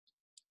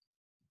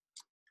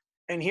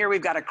And here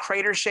we've got a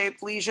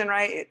crater-shaped lesion,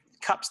 right? It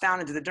cups down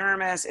into the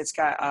dermis. It's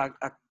got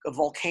a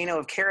volcano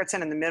of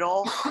keratin in the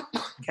middle,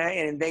 okay?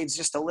 It invades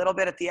just a little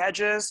bit at the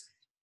edges.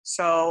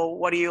 So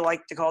what do you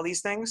like to call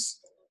these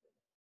things?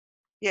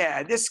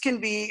 Yeah, this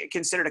can be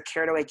considered a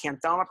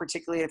keratoacanthoma,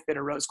 particularly if it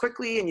arose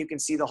quickly and you can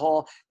see the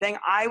whole thing.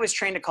 I was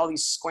trained to call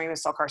these squamous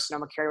cell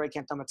carcinoma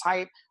keratoacanthoma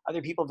type.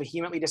 Other people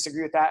vehemently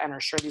disagree with that and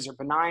are sure these are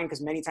benign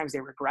because many times they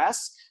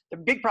regress. The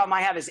big problem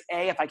I have is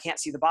A, if I can't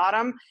see the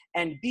bottom,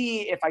 and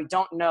B, if I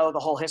don't know the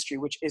whole history,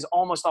 which is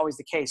almost always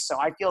the case. So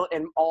I feel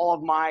in all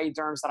of my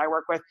derms that I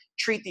work with,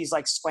 treat these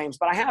like squames.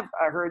 But I have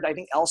heard, I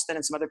think Elston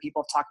and some other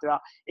people have talked about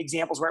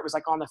examples where it was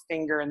like on the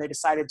finger and they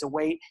decided to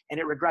wait and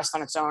it regressed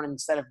on its own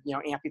instead of, you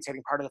know,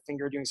 amputating part of the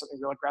finger, doing something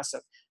real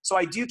aggressive. So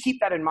I do keep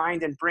that in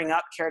mind and bring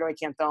up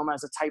keratoacanthoma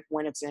as a type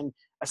when it's in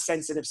a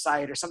sensitive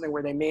site or something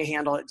where they may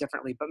handle it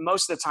differently. But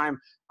most of the time,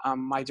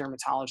 my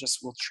dermatologists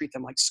will treat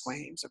them like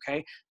squames,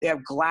 okay? They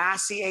have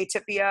glassy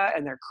atypia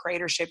and they're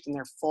crater-shaped and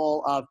they're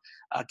full of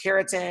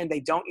keratin. They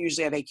don't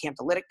usually have a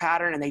camptolytic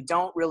pattern and they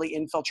don't really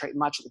infiltrate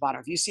much at the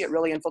bottom. If you see it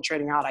really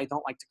infiltrating out, I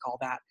don't like to call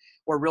that.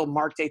 Or real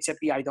marked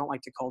atypia, I don't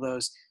like to call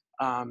those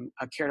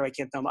a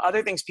keratoacanthoma.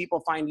 Other things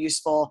people find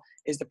useful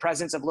is the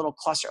presence of little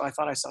clusters. Oh, I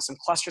thought I saw some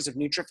clusters of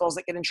neutrophils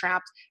that get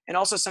entrapped. And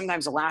also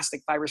sometimes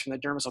elastic fibers from the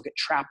dermis will get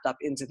trapped up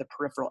into the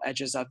peripheral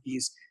edges of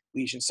these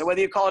lesions. So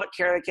whether you call it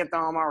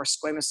keratoacanthoma or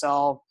squamous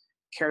cell,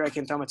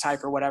 keratoacanthoma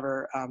type or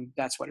whatever,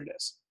 that's what it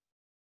is.